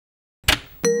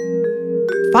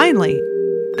Finally,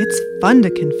 it's fun to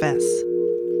confess.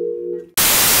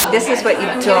 This is what you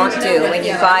don't do when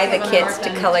you buy the kits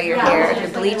to color your hair. If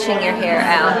you're bleaching your hair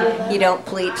out, you don't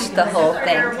bleach the whole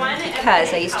thing,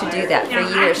 because I used to do that for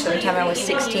years from the time I was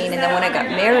 16, and then when I got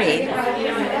married,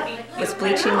 was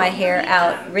bleaching my hair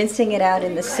out, rinsing it out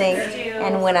in the sink,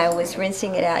 and when I was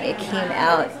rinsing it out, it came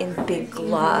out in big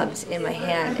globs in my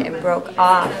hand and broke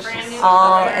off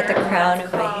all at the crown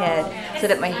of my head, so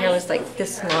that my hair was like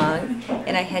this long,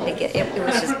 and I had to get, it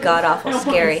was just god-awful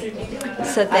scary.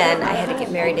 So then I had to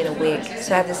get married in a wig.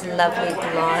 So I have this lovely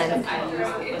blonde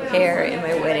hair in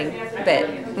my wedding, but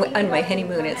on my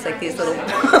honeymoon it's like these little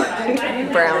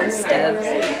brown stubs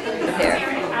of hair.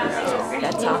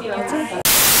 That's all. That's it.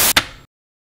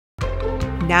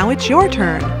 Now it's your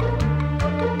turn.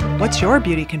 What's your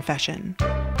beauty confession?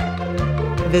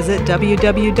 Visit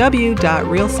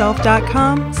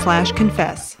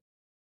www.realself.com/confess.